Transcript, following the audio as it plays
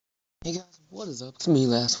Hey guys, what is up? It's me,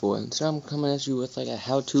 Last Boy, and today I'm coming at you with like a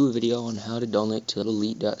how-to video on how to donate to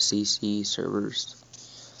leet.cc servers.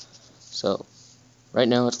 So, right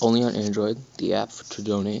now it's only on Android, the app to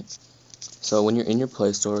donate. So when you're in your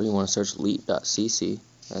Play Store, you want to search leet.cc,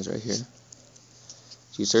 as right here. So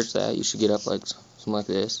you search that, you should get up like something like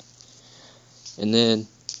this. And then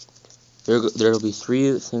there'll be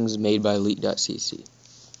three things made by leet.cc.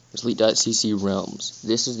 There's leet.cc Realms.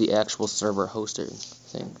 This is the actual server hosting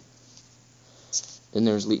thing. Then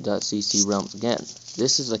there's leet.cc Realms again.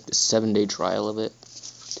 This is like the 7-day trial of it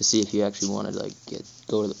to see if you actually want to like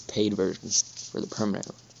go to the paid version or the permanent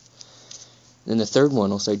one. Then the third one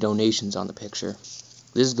will say donations on the picture.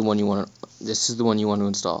 This is the one you want to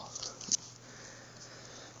install.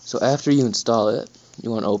 So after you install it,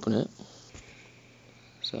 you want to open it.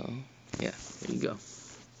 So yeah, there you go.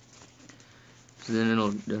 So then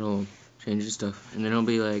it'll change the stuff, and then it'll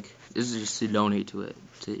be like, this is just to donate to it.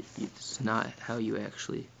 It's not how you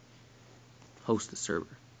actually host the server.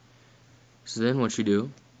 So then what you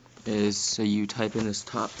do is, so you type in this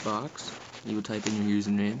top box, you would type in your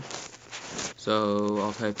username. So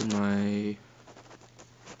I'll type in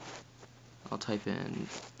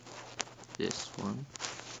this one.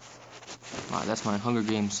 That's my Hunger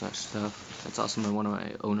Games stuff. That's also one of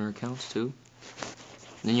my owner accounts too.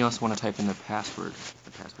 And then you also want to type in the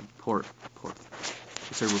port,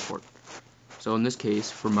 the server port. So in this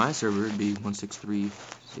case, for my server, it'd be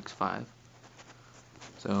 163.65.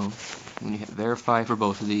 So when you hit verify for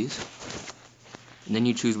both of these, and then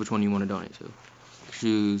you choose which one you want to donate to.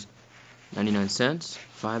 Choose 99 cents,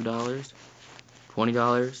 $5, $20,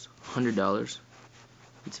 $100.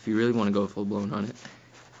 It's if you really want to go full blown on it.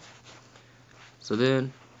 So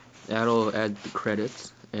then that'll add the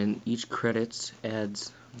credits, and each credits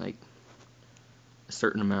adds like a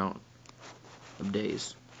certain amount of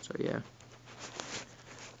days. So yeah.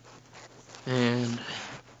 And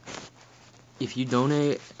if you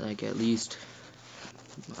donate like at least,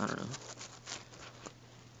 I don't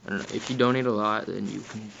know, if you donate a lot, then you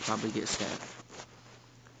can probably get staff.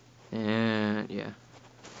 And yeah.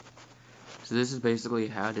 So this is basically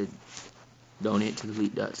how to donate to the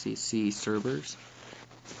leet.cc servers.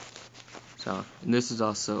 So, and this is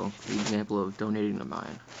also the example of donating to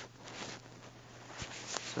mine.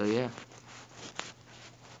 So yeah.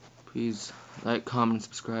 Please like, comment, and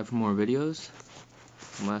subscribe for more videos.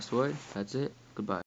 Last word, that's it. Goodbye.